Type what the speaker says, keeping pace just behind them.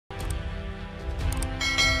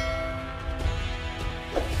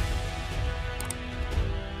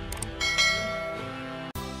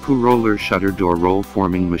PU roller shutter door roll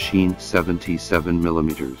forming machine 77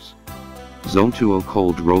 mm. Zhongtuo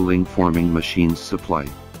cold rolling forming machines supply,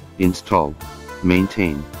 install,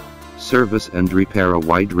 maintain, service and repair a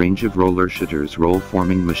wide range of roller shutters roll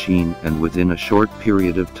forming machine, and within a short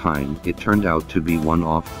period of time it turned out to be one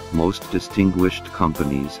of most distinguished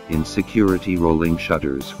companies in security rolling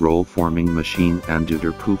shutters roll forming machine and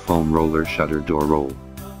PU foam roller shutter door roll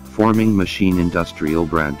forming machine industrial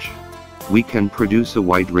branch. We can produce a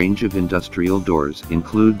wide range of industrial doors,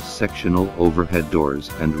 includes sectional overhead doors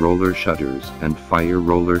and roller shutters and fire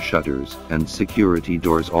roller shutters and security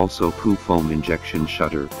doors, also PU foam injection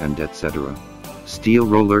shutter and etc. Steel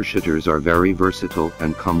roller shutters are very versatile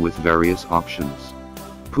and come with various options.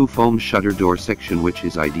 PU foam shutter door section, which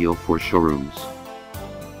is ideal for showrooms.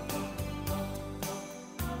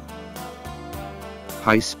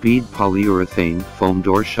 High-speed polyurethane foam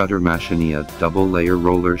door shutter machine. A double-layer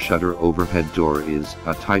roller shutter overhead door is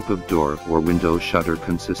a type of door or window shutter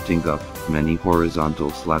consisting of many horizontal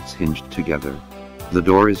slats hinged together. The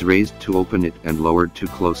door is raised to open it and lowered to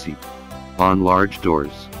close it. On large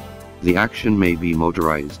doors, the action may be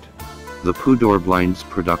motorized. The PU door blinds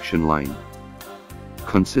production line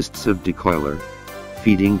consists of decoiler,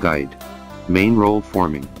 feeding guide, main roll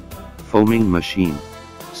forming, foaming machine,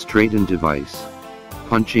 straighten device,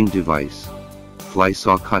 punching device, fly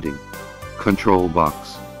saw cutting, control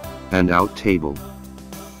box, and out table.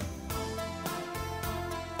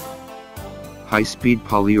 High-speed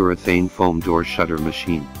polyurethane foam door shutter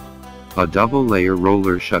machine. A double-layer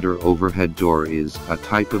roller shutter overhead door is a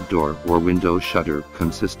type of door or window shutter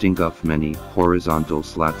consisting of many horizontal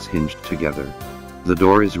slats hinged together. The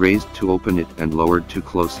door is raised to open it and lowered to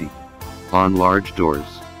close it. On large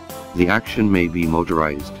doors, the action may be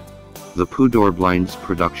motorized. The PU door blinds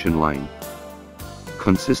production line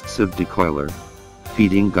consists of decoiler,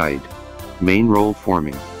 feeding guide, main roll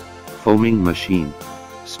forming, foaming machine,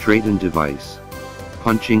 straighten device,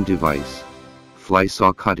 punching device, fly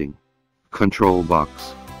saw cutting, control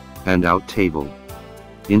box, and out table.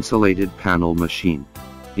 Insulated panel machine.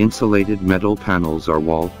 Insulated metal panels are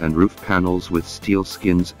wall and roof panels with steel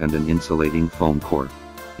skins and an insulating foam core.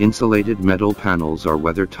 Insulated metal panels are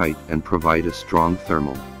weather-tight and provide a strong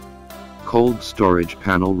thermal. Cold storage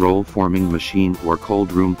panel roll forming machine or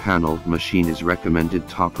cold room panel machine is recommended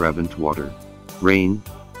to prevent water, rain,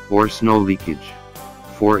 or snow leakage.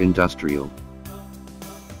 For industrial.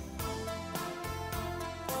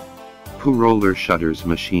 PU roller shutters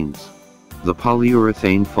machines. The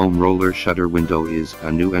polyurethane foam roller shutter window is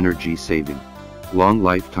a new energy saving, long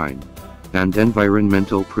lifetime, and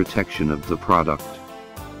environmental protection of the product.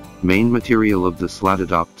 Main material of the slat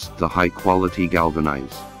adopts the high quality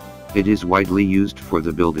galvanized. It is widely used for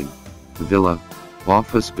the building, villa,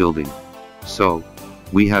 office building. So,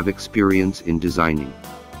 we have experience in designing,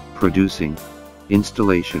 producing,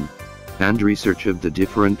 installation, and research of the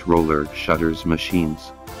different roller shutters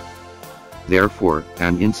machines. Therefore,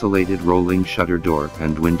 an insulated rolling shutter door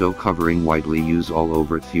and window covering widely used all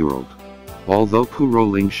over the world. Although PU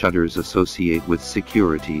rolling shutters associate with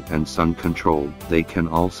security and sun control, they can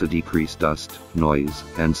also decrease dust, noise,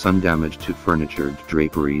 and sun damage to furniture,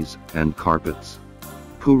 draperies, and carpets.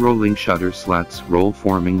 PU rolling shutter slats roll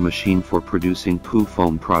forming machine for producing PU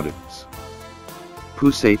foam products.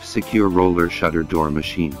 PU safe secure roller shutter door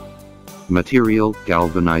machine. Material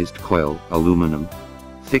galvanized coil, aluminum.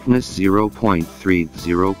 Thickness 0.3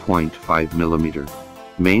 0.5 mm.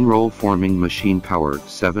 Main roll forming machine power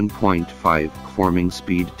 7.5, forming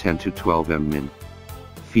speed 10 to 12 min.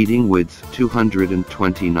 Feeding width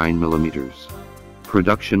 229 mm.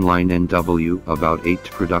 Production line NW about 8,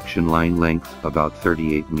 production line length about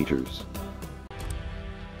 38 meters.